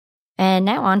And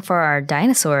now on for our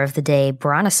dinosaur of the day,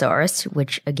 Brontosaurus,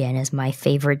 which again is my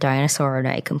favorite dinosaur, and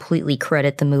I completely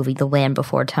credit the movie The Land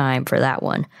Before Time for that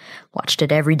one. Watched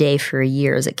it every day for a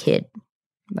year as a kid.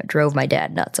 It drove my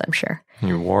dad nuts, I'm sure.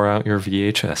 You wore out your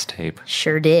VHS tape.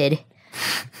 Sure did.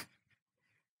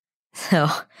 So,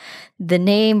 the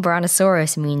name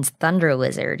Brontosaurus means thunder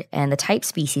lizard, and the type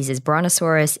species is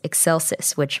Brontosaurus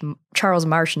excelsus, which Charles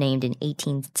Marsh named in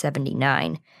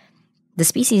 1879. The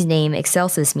species name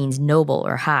excelsus means noble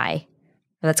or high.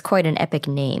 That's quite an epic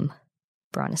name,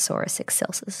 Brontosaurus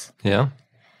excelsus. Yeah?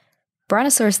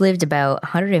 Brontosaurus lived about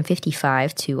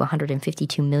 155 to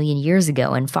 152 million years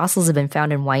ago, and fossils have been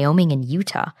found in Wyoming and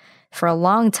Utah. For a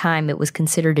long time, it was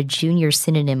considered a junior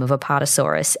synonym of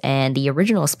Apatosaurus, and the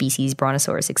original species,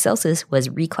 Brontosaurus excelsus, was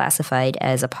reclassified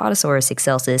as Apatosaurus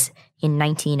excelsus in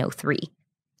 1903.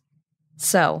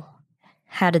 So,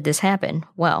 how did this happen?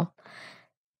 Well,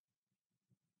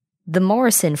 the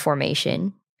Morrison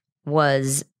Formation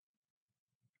was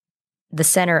the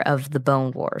center of the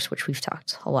Bone Wars, which we've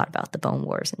talked a lot about the Bone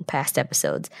Wars in past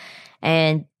episodes.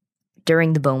 And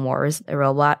during the Bone Wars, there were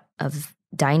a lot of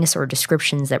dinosaur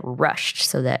descriptions that were rushed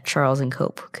so that Charles and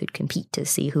Cope could compete to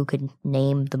see who could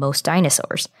name the most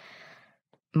dinosaurs.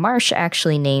 Marsh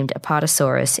actually named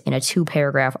Apatosaurus in a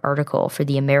 2-paragraph article for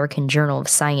the American Journal of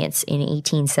Science in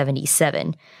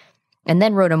 1877, and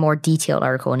then wrote a more detailed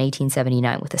article in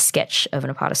 1879 with a sketch of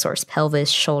an Apatosaurus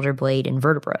pelvis, shoulder blade, and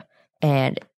vertebra.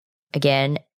 And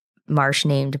again, Marsh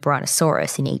named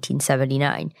Brontosaurus in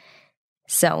 1879.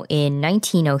 So in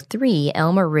 1903,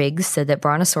 Elmer Riggs said that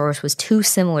Brontosaurus was too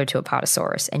similar to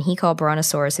Apatosaurus, and he called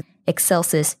Brontosaurus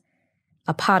excelsus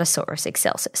Apatosaurus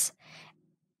excelsus.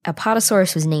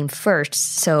 Apatosaurus was named first,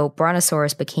 so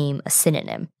Brontosaurus became a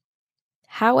synonym.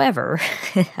 However,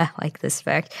 I like this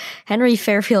fact, Henry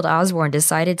Fairfield Osborn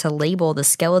decided to label the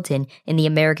skeleton in the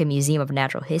American Museum of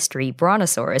Natural History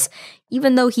Brontosaurus,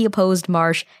 even though he opposed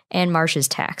Marsh and Marsh's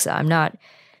taxa. I'm not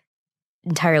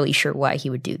entirely sure why he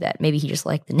would do that. Maybe he just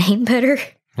liked the name better?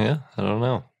 Yeah, I don't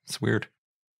know. It's weird.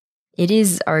 It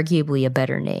is arguably a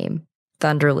better name,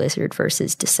 Thunder Lizard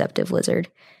versus Deceptive Lizard.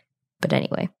 But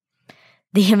anyway,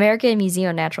 the American Museum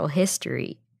of Natural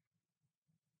History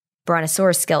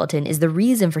Brontosaurus skeleton is the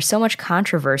reason for so much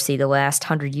controversy the last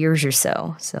 100 years or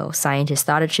so. So scientists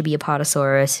thought it should be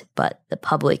Apatosaurus, but the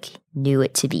public knew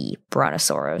it to be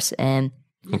Brontosaurus. And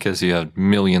because you have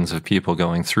millions of people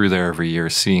going through there every year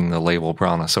seeing the label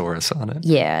Brontosaurus on it.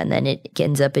 Yeah, and then it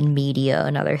ends up in media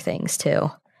and other things too.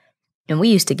 And we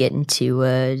used to get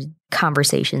into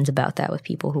conversations about that with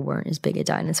people who weren't as big a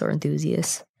dinosaur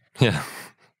enthusiasts. Yeah,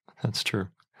 that's true.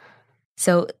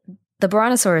 So the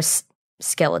Brontosaurus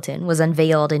skeleton was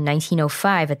unveiled in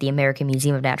 1905 at the American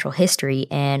Museum of Natural History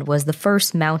and was the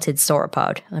first mounted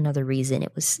sauropod, another reason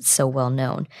it was so well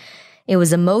known. It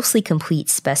was a mostly complete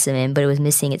specimen, but it was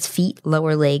missing its feet,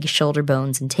 lower leg, shoulder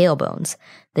bones, and tail bones.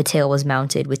 The tail was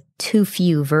mounted with too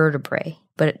few vertebrae,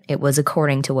 but it was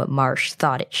according to what Marsh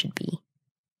thought it should be.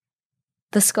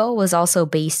 The skull was also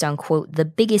based on, quote, the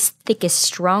biggest, thickest,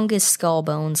 strongest skull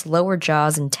bones, lower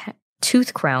jaws, and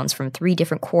tooth crowns from 3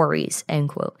 different quarries, end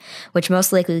quote, which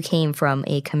most likely came from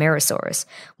a Camarasaurus,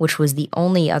 which was the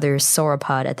only other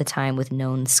sauropod at the time with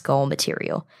known skull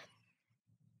material.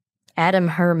 Adam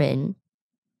Herman,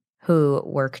 who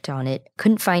worked on it,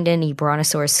 couldn't find any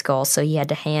Brontosaurus skulls, so he had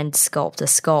to hand sculpt a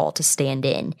skull to stand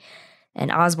in.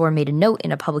 And Osborn made a note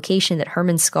in a publication that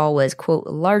Herman's skull was, quote,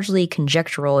 largely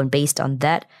conjectural and based on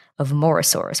that of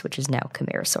Morrison, which is now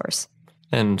Camarasaurus.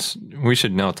 And we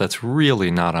should note that's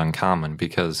really not uncommon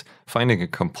because finding a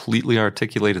completely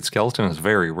articulated skeleton is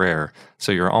very rare.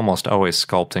 So you're almost always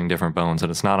sculpting different bones, and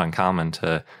it's not uncommon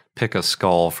to pick a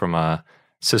skull from a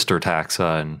sister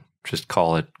taxa and just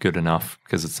call it good enough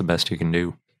because it's the best you can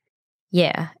do.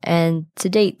 Yeah, and to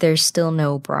date, there's still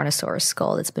no Brontosaurus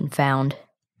skull that's been found.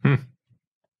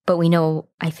 But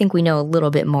I think we know a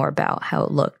little bit more about how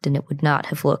it looked, and it would not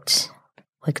have looked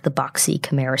like the boxy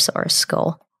Camarasaurus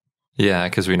skull. Yeah,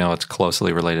 because we know it's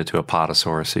closely related to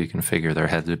Apatosaurus, so you can figure their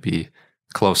head would be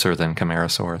closer than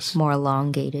Camarasaurus. More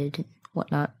elongated and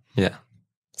whatnot. Yeah.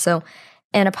 So,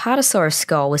 an Apatosaurus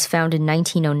skull was found in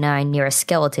 1909 near a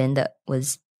skeleton that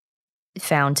was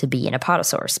found to be an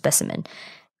Apatosaurus specimen.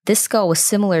 This skull was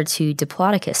similar to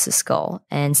Diplodocus' skull,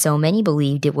 and so many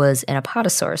believed it was an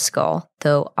Apatosaurus skull,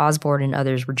 though Osborn and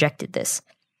others rejected this.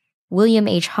 William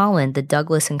H. Holland, the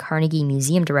Douglas and Carnegie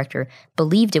Museum director,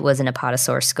 believed it was an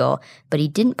Apatosaurus skull, but he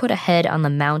didn't put a head on the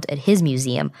mount at his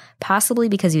museum, possibly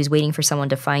because he was waiting for someone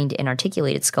to find an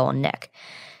articulated skull and neck.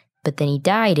 But then he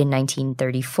died in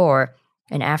 1934,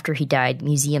 and after he died,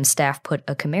 museum staff put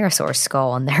a Camarasaurus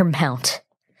skull on their mount.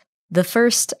 The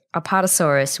first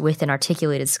Apatosaurus with an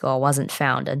articulated skull wasn't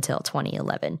found until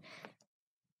 2011.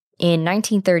 In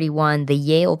 1931, the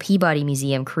Yale Peabody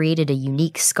Museum created a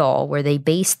unique skull where they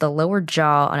based the lower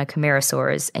jaw on a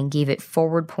Camarasaurus and gave it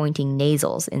forward-pointing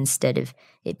nasals instead of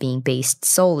it being based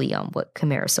solely on what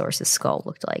Camarasaurus' skull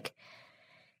looked like.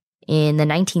 In the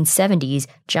 1970s,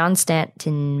 John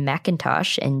Stanton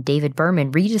McIntosh and David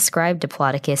Berman redescribed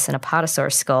Diplodocus and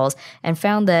Apatosaurus skulls and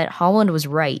found that Holland was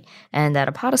right and that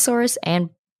Apatosaurus and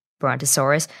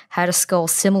Brontosaurus had a skull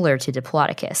similar to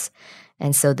Diplodocus.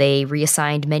 And so they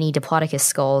reassigned many Diplodocus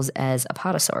skulls as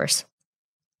Apatosaurus.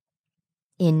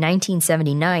 In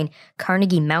 1979,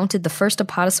 Carnegie mounted the first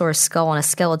Apatosaurus skull on a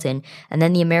skeleton, and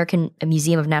then the American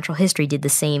Museum of Natural History did the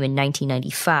same in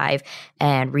 1995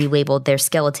 and relabeled their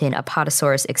skeleton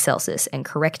Apatosaurus excelsus and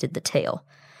corrected the tail.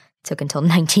 It took until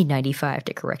 1995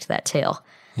 to correct that tail.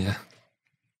 Yeah.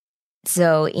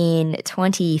 So in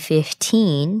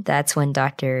 2015, that's when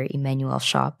Dr. Emanuel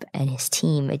Schopp and his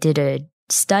team did a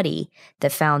study that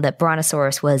found that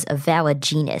Brontosaurus was a valid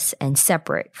genus and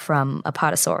separate from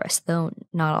Apatosaurus, though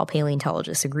not all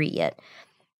paleontologists agree yet.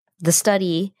 The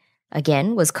study,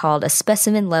 again, was called a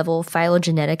specimen-level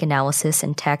phylogenetic analysis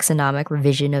and taxonomic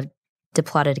revision of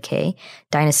Diplodocus,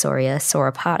 Dinosauria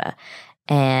sauropoda.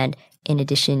 And in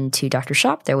addition to Dr.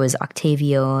 Schopp, there was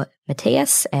Octavio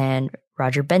Mateus and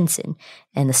Roger Benson,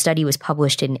 and the study was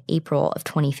published in April of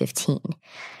 2015.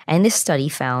 And this study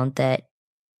found that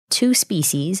two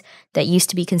species that used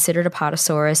to be considered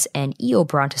Apatosaurus and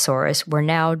Eobrontosaurus were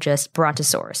now just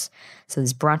Brontosaurus. So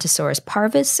there's Brontosaurus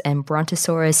parvus and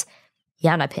Brontosaurus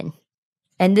yanapin.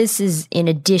 And this is in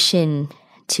addition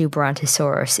to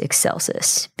Brontosaurus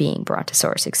excelsus being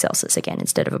Brontosaurus excelsus again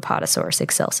instead of Apatosaurus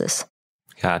excelsus.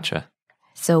 Gotcha.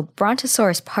 So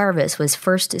Brontosaurus parvus was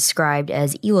first described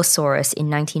as Elosaurus in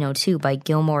 1902 by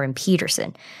Gilmore and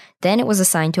Peterson. Then it was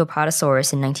assigned to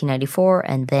Apatosaurus in 1994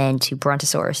 and then to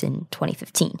Brontosaurus in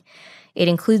 2015. It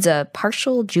includes a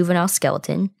partial juvenile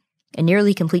skeleton, a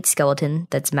nearly complete skeleton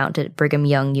that's mounted at Brigham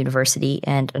Young University,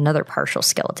 and another partial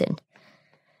skeleton.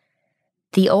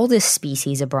 The oldest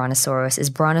species of Brontosaurus is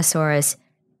Brontosaurus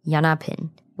yanapin,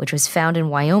 which was found in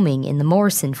Wyoming in the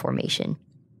Morrison Formation.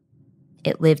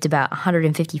 It lived about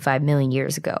 155 million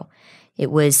years ago. It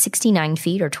was 69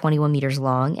 feet or 21 meters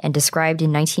long and described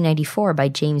in 1994 by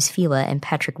James Fila and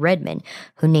Patrick Redman,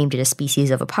 who named it a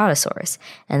species of Apatosaurus.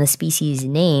 And the species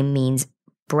name means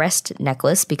breast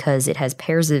necklace because it has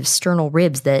pairs of sternal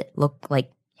ribs that look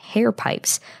like hair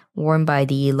pipes worn by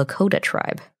the Lakota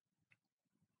tribe.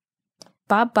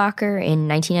 Bob Bacher in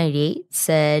 1998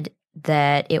 said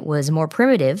that it was more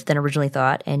primitive than originally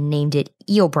thought and named it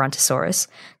Eobrontosaurus.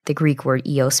 The Greek word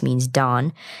eos means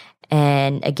dawn.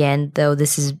 And again, though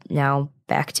this is now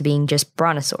back to being just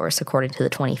Brontosaurus according to the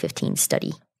 2015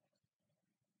 study.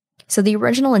 So the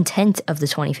original intent of the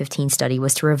 2015 study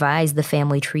was to revise the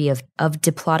family tree of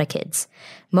diplodocids.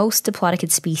 Most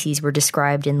diplodocid species were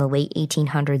described in the late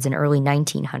 1800s and early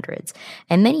 1900s,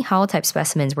 and many holotype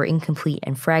specimens were incomplete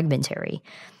and fragmentary.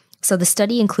 So the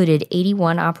study included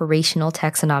 81 operational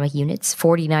taxonomic units,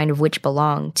 49 of which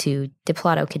belong to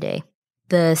Diplodocidae.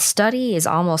 The study is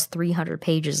almost 300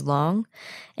 pages long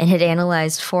and had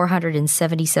analyzed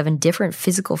 477 different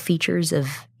physical features of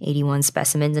 81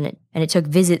 specimens, and it took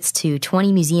visits to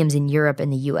 20 museums in Europe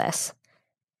and the US.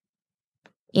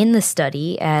 In the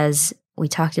study, as we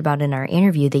talked about in our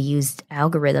interview, they used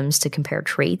algorithms to compare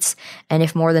traits, and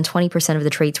if more than 20% of the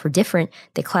traits were different,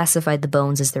 they classified the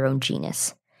bones as their own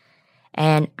genus.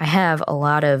 And I have a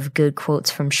lot of good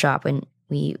quotes from Schopp, and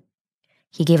he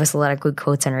gave us a lot of good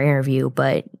quotes in our interview,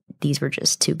 but these were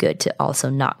just too good to also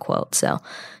not quote, so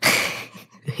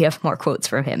we have more quotes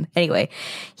from him. Anyway,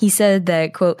 he said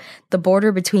that, quote, "The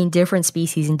border between different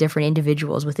species and different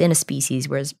individuals within a species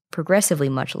was progressively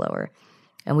much lower.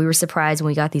 And we were surprised when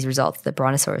we got these results that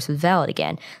Brontosaurus was valid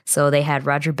again. So they had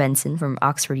Roger Benson from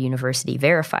Oxford University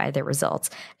verify their results.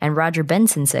 And Roger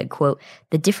Benson said, quote,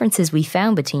 "The differences we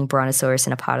found between Brontosaurus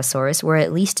and Apatosaurus were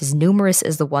at least as numerous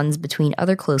as the ones between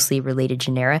other closely related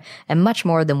genera and much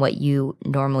more than what you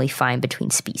normally find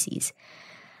between species."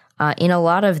 In a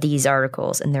lot of these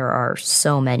articles, and there are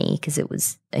so many because it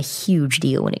was a huge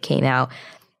deal when it came out,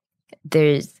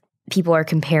 people are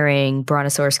comparing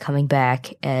Brontosaurus coming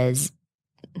back as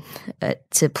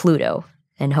to Pluto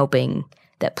and hoping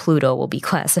that Pluto will be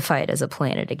classified as a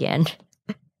planet again.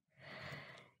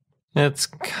 It's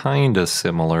kind of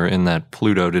similar in that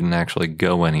Pluto didn't actually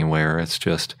go anywhere. It's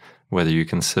just whether you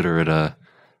consider it a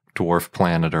dwarf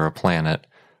planet or a planet.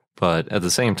 But at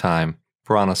the same time,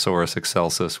 Brontosaurus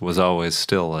excelsus was always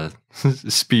still a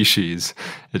species.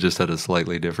 It just had a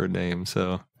slightly different name.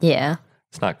 So yeah,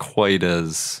 it's not quite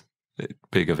as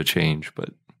big of a change, but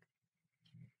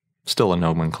still a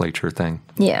nomenclature thing.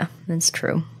 Yeah, that's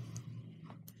true.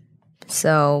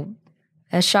 So,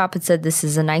 as Schopp had said, this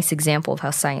is a nice example of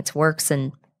how science works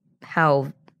and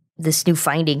how this new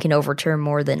finding can overturn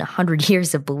more than 100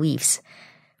 years of beliefs,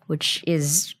 which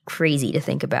is crazy to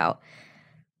think about.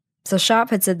 So Schopp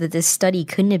had said that this study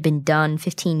couldn't have been done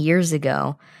 15 years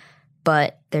ago,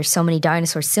 but there's so many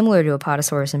dinosaurs similar to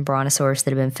Apatosaurus and Brontosaurus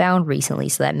that have been found recently,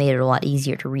 so that made it a lot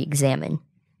easier to re-examine.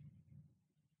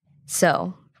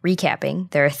 So, recapping,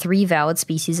 there are 3 valid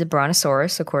species of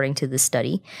Brontosaurus, according to this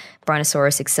study: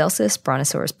 Brontosaurus excelsus,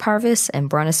 Brontosaurus parvus, and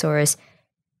Brontosaurus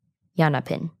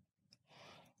yanapin.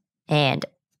 And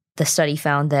the study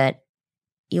found that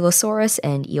Elosaurus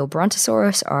and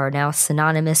Eobrontosaurus are now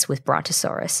synonymous with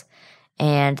Brontosaurus,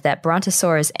 and that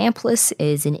Brontosaurus amplus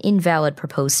is an invalid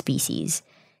proposed species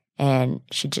and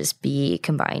should just be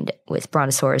combined with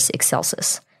Brontosaurus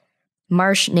excelsus.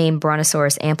 Marsh named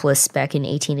Brontosaurus amplus back in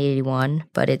 1881,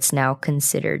 but it's now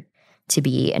considered to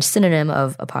be a synonym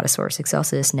of Apatosaurus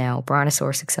excelsus, now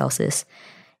Brontosaurus excelsus.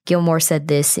 Gilmore said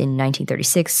this in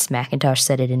 1936, McIntosh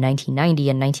said it in 1990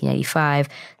 and 1995,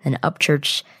 and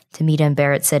Upchurch, Tamita, and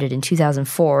Barrett said it in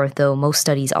 2004, though most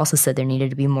studies also said there needed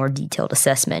to be more detailed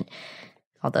assessment.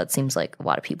 Although it seems like a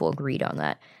lot of people agreed on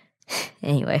that.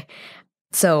 Anyway,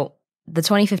 so the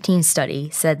 2015 study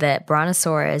said that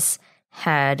Brontosaurus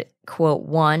had, quote,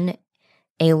 1,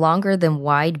 a longer than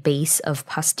wide base of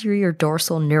posterior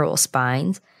dorsal neural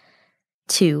spines.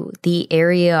 2, the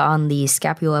area on the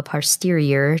scapula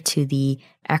posterior to the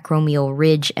acromial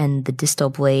ridge and the distal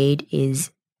blade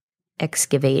is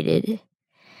excavated.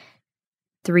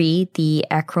 3, the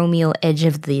acromial edge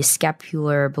of the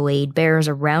scapular blade bears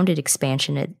a rounded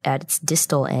expansion at its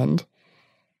distal end.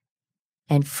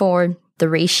 And 4, the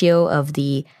ratio of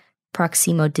the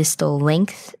proximodistal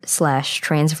length /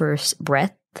 transverse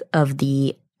breadth of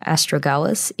the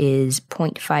astragalus is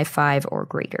 0.55 or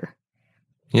greater.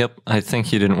 Yep, I think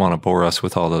he didn't want to bore us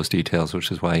with all those details,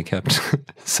 which is why he kept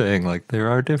saying, like, there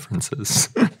are differences.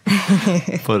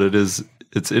 But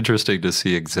it's interesting to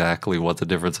see exactly what the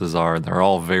differences are, and they're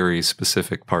all very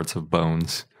specific parts of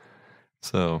bones.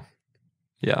 So,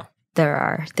 yeah. There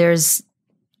are. There's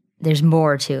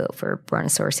more to it for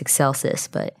Brontosaurus excelsus,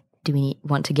 but do we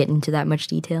want to get into that much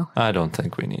detail? I don't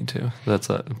think we need to.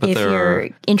 If you're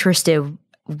interested,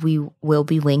 we will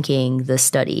be linking the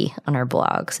study on our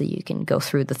blog so you can go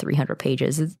through the 300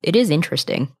 pages. It is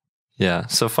interesting. Yeah,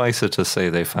 suffice it to say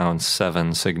they found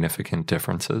 7 significant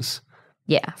differences.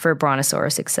 Yeah, for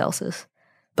Brontosaurus excelsus.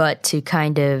 But to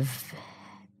kind of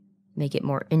make it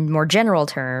in more general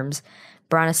terms,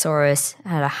 Brontosaurus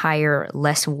had a higher,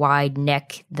 less wide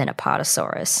neck than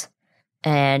Apatosaurus.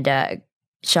 And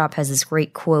Schopp has this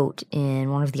great quote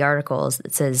in one of the articles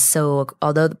that says, so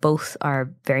although both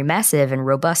are very massive and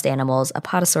robust animals,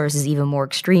 Apatosaurus is even more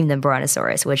extreme than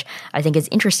Brontosaurus, which I think is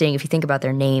interesting if you think about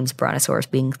their names, Brontosaurus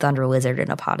being thunder lizard and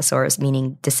Apatosaurus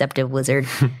meaning deceptive lizard,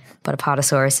 but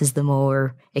Apatosaurus is the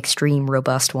more extreme,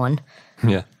 robust one.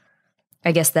 Yeah.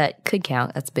 I guess that could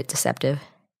count. That's a bit deceptive.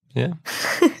 Yeah.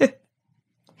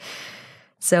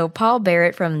 So Paul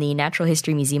Barrett from the Natural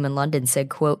History Museum in London said,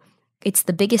 quote, "It's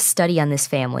the biggest study on this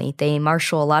family. They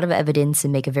marshal a lot of evidence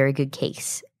and make a very good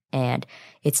case. And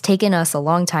it's taken us a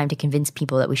long time to convince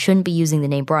people that we shouldn't be using the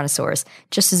name Brontosaurus.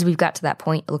 Just as we've got to that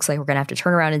point, it looks like we're going to have to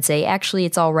turn around and say, actually,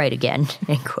 it's all right again,"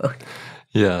 end quote.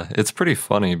 Yeah, it's pretty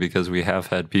funny because we have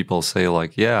had people say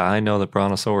like, yeah, I know that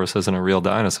Brontosaurus isn't a real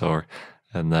dinosaur.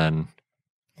 And then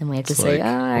we have to say,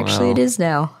 actually it is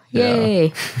now.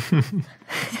 Yay. Yeah.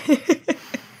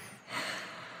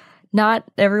 Not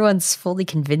everyone's fully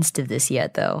convinced of this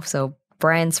yet, though. So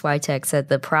Brian Switek said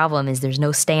the problem is there's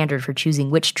no standard for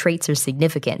choosing which traits are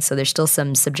significant, so there's still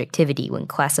some subjectivity when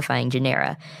classifying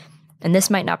genera. And this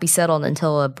might not be settled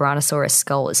until a Brontosaurus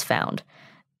skull is found.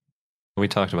 We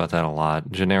talked about that a lot.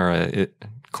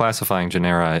 Classifying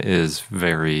genera is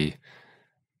very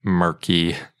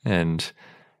murky and,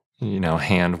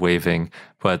 hand-waving.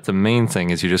 But the main thing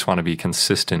is you just want to be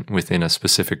consistent within a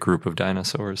specific group of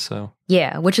dinosaurs. So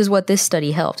yeah, which is what this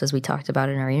study helped, as we talked about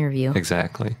in our interview.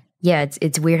 Exactly. Yeah,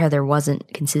 it's weird how there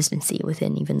wasn't consistency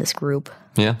within even this group.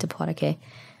 Yeah. Diplodocus.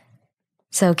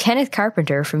 So Kenneth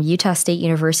Carpenter from Utah State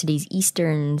University's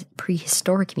Eastern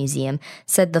Prehistoric Museum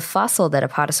said the fossil that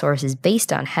Apatosaurus is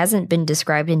based on hasn't been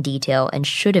described in detail and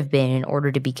should have been in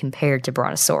order to be compared to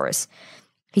Brontosaurus.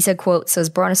 He said, quote, "So is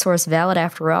Brontosaurus valid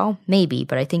after all? Maybe,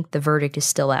 but I think the verdict is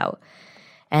still out."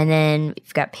 And then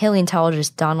we've got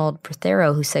paleontologist Donald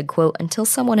Prothero, who said, quote, "Until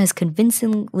someone has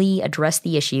convincingly addressed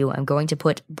the issue, I'm going to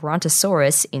put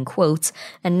Brontosaurus in quotes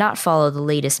and not follow the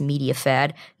latest media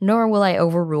fad, nor will I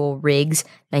overrule Riggs,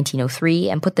 1903,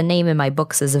 and put the name in my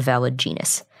books as a valid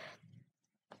genus."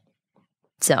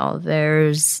 So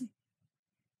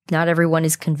not everyone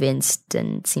is convinced,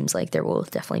 and it seems like there will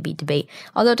definitely be debate,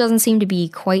 although it doesn't seem to be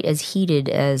quite as heated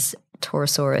as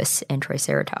Torosaurus and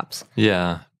Triceratops.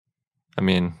 Yeah. I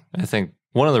mean, I think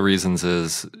one of the reasons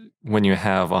is when you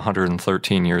have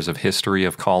 113 years of history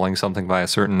of calling something by a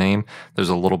certain name, there's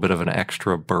a little bit of an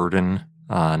extra burden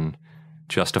on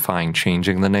justifying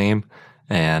changing the name.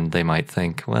 And they might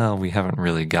think, well, we haven't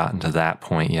really gotten to that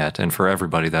point yet. And for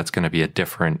everybody, that's going to be a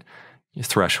different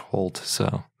threshold.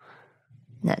 So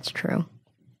that's true.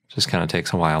 Just kind of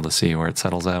takes a while to see where it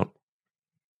settles out.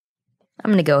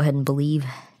 I'm going to go ahead and believe.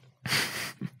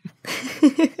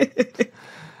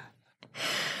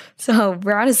 So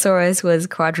Brontosaurus was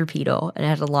quadrupedal and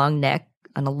had a long neck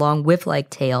and a long whip-like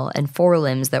tail and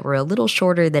forelimbs that were a little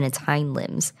shorter than its hind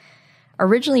limbs.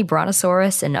 Originally,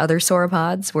 Brontosaurus and other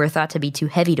sauropods were thought to be too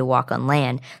heavy to walk on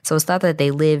land, so it's thought that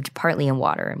they lived partly in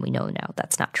water, and we know now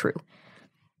that's not true.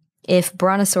 If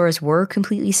Brontosaurus were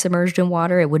completely submerged in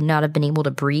water, it would not have been able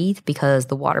to breathe because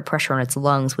the water pressure on its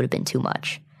lungs would have been too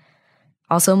much.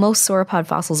 Also, most sauropod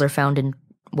fossils are found in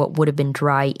what would have been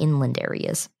dry inland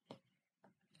areas.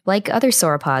 Like other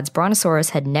sauropods, Brontosaurus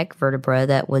had neck vertebra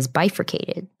that was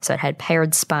bifurcated, so it had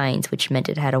paired spines, which meant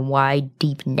it had a wide,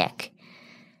 deep neck.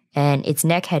 And its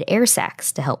neck had air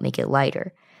sacs to help make it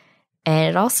lighter. And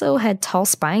it also had tall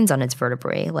spines on its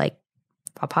vertebrae, like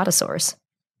Apatosaurus.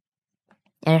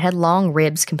 And it had long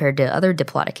ribs compared to other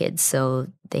diplodocids, so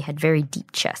they had very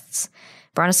deep chests.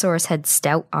 Brontosaurus had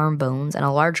stout arm bones and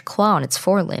a large claw on its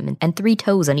forelimb and 3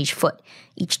 toes on each foot.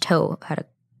 Each toe had a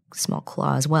small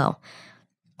claw as well.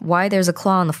 Why there's a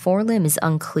claw on the forelimb is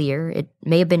unclear. It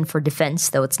may have been for defense,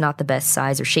 though it's not the best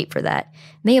size or shape for that.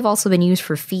 It may have also been used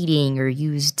for feeding or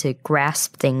used to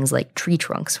grasp things like tree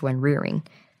trunks when rearing.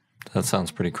 That sounds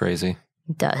pretty crazy.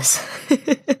 It does.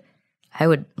 I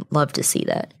would love to see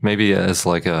that. Maybe as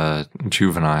like a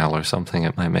juvenile or something,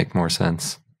 it might make more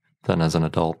sense than as an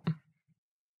adult.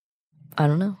 I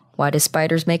don't know. Why do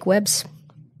spiders make webs?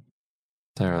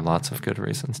 There are lots of good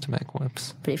reasons to make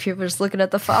webs. But if you're just looking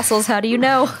at the fossils, how do you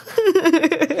know?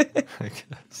 I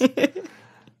guess.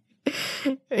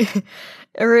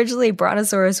 Originally,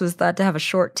 Brontosaurus was thought to have a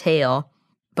short tail,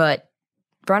 but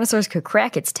Brontosaurus could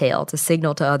crack its tail to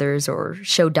signal to others or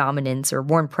show dominance or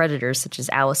warn predators such as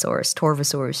Allosaurus,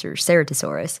 Torvosaurus, or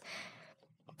Ceratosaurus.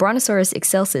 Brontosaurus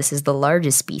excelsus is the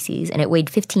largest species, and it weighed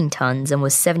 15 tons and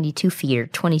was 72 feet or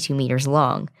 22 meters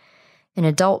long. An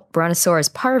adult Brontosaurus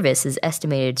parvus is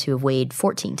estimated to have weighed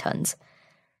 14 tons.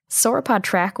 Sauropod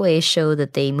trackways show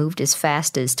that they moved as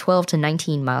fast as 12 to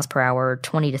 19 miles per hour,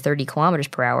 20 to 30 kilometers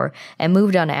per hour, and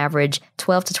moved on average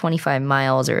 12 to 25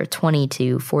 miles or 20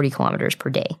 to 40 kilometers per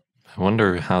day. I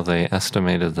wonder how they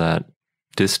estimated that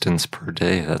distance per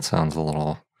day. That sounds a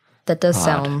little That does odd.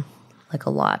 sound like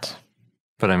a lot.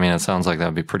 But I mean, it sounds like that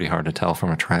would be pretty hard to tell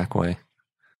from a trackway.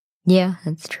 Yeah,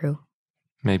 that's true.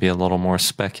 Maybe a little more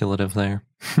speculative there.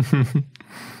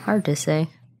 Hard to say.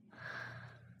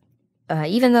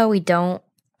 Even though we don't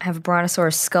have a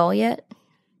Brontosaurus skull yet,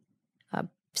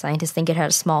 scientists think it had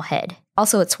a small head.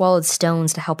 Also, it swallowed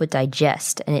stones to help it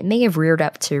digest, and it may have reared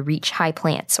up to reach high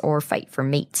plants or fight for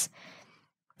mates.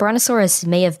 Brontosaurus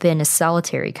may have been a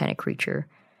solitary kind of creature,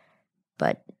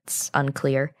 but it's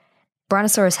unclear.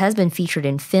 Brontosaurus has been featured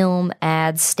in film,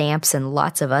 ads, stamps, and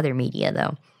lots of other media,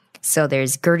 though. So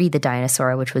there's Gertie the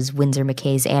Dinosaur, which was Winsor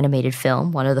McCay's animated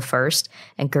film, one of the first,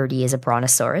 and Gertie is a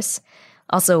Brontosaurus.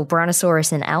 Also,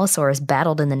 Brontosaurus and Allosaurus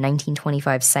battled in the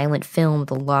 1925 silent film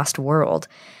The Lost World,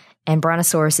 and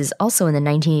Brontosaurus is also in the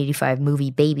 1985 movie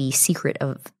Baby, Secret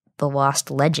of the Lost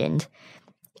Legend,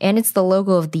 and it's the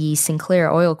logo of the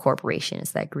Sinclair Oil Corporation.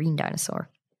 It's that green dinosaur.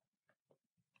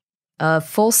 A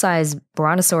full-size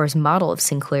Brontosaurus model of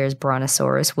Sinclair's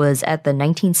Brontosaurus was at the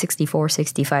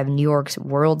 1964-65 New York's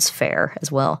World's Fair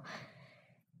as well.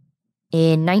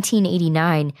 In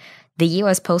 1989, the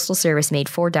U.S. Postal Service made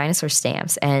 4 dinosaur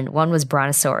stamps, and one was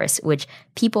Brontosaurus, which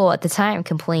people at the time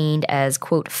complained as,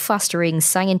 quote, fostering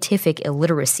scientific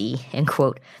illiteracy, end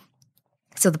quote.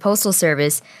 So the Postal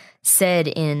Service said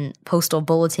in Postal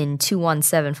Bulletin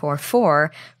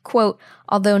 21744, quote,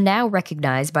 Although now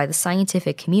recognized by the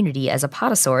scientific community as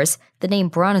Apatosaurus, the name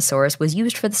Brontosaurus was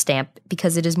used for the stamp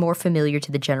because it is more familiar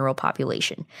to the general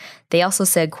population. They also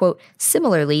said, quote,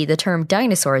 similarly, the term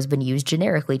dinosaur has been used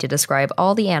generically to describe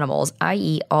all the animals,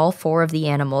 i.e. all 4 of the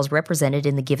animals represented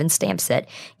in the given stamp set,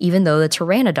 even though the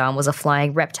pteranodon was a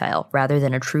flying reptile rather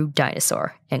than a true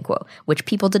dinosaur, end quote, which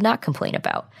people did not complain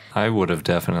about. I would have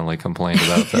definitely complained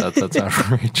about that. That's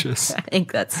outrageous. I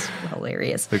think that's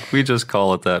hilarious. Like, we just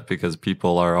call it that because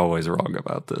people are always wrong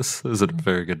about this. Is it a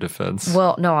very good defense?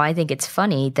 Well, no, I think it's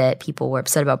funny that people were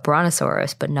upset about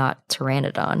Brontosaurus, but not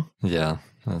Pteranodon. Yeah,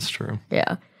 that's true.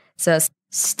 Yeah. So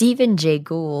Stephen Jay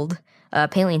Gould, a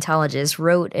paleontologist,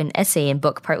 wrote an essay and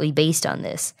book partly based on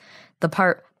this. The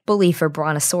part bully for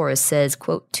Brontosaurus says,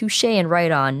 quote, touche and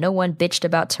right on, no one bitched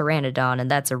about Pteranodon, and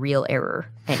that's a real error,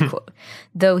 end quote.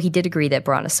 Though he did agree that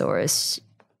Brontosaurus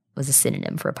was a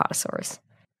synonym for Apatosaurus.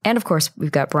 And of course,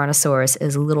 we've got Brontosaurus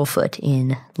as Littlefoot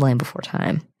in Land Before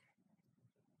Time,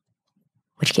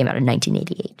 which came out in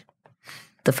 1988.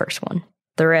 The first one.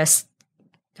 The rest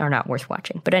are not worth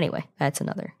watching. But anyway, that's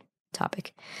another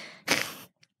topic.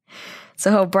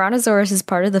 So Brontosaurus is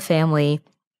part of the family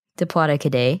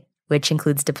Diplodocidae, which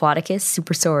includes Diplodocus,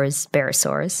 Supersaurus,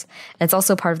 Barosaurus. And it's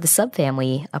also part of the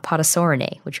subfamily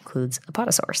Apatosaurinae, which includes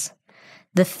Apatosaurus.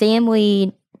 The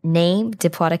family name,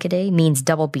 Diplodocidae, means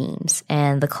double beams,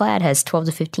 and the clade has 12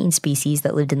 to 15 species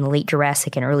that lived in the late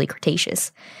Jurassic and early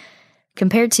Cretaceous.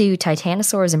 Compared to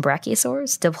titanosaurs and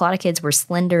brachiosaurs, diplodocids were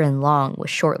slender and long with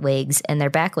short legs, and their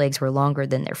back legs were longer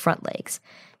than their front legs.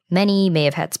 Many may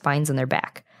have had spines on their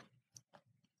back.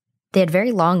 They had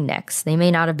very long necks. They may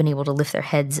not have been able to lift their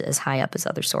heads as high up as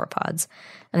other sauropods,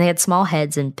 and they had small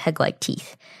heads and peg-like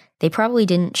teeth. They probably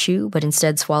didn't chew, but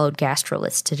instead swallowed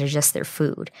gastroliths to digest their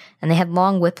food, and they had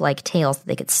long whip-like tails that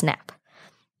they could snap.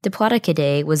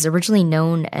 Diplodocidae was originally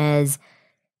known as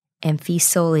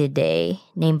Amphicolidae,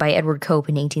 named by Edward Cope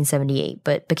in 1878,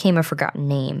 but became a forgotten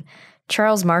name.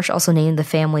 Charles Marsh also named the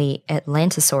family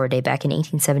Atlantosauridae back in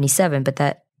 1877, but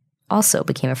that also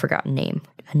became a forgotten name,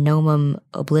 Anomum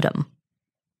oblitum.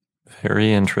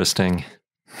 Very interesting.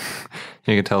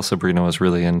 You can tell Sabrina was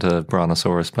really into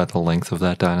Brontosaurus by the length of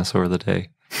that dinosaur of the day.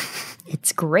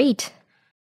 It's great.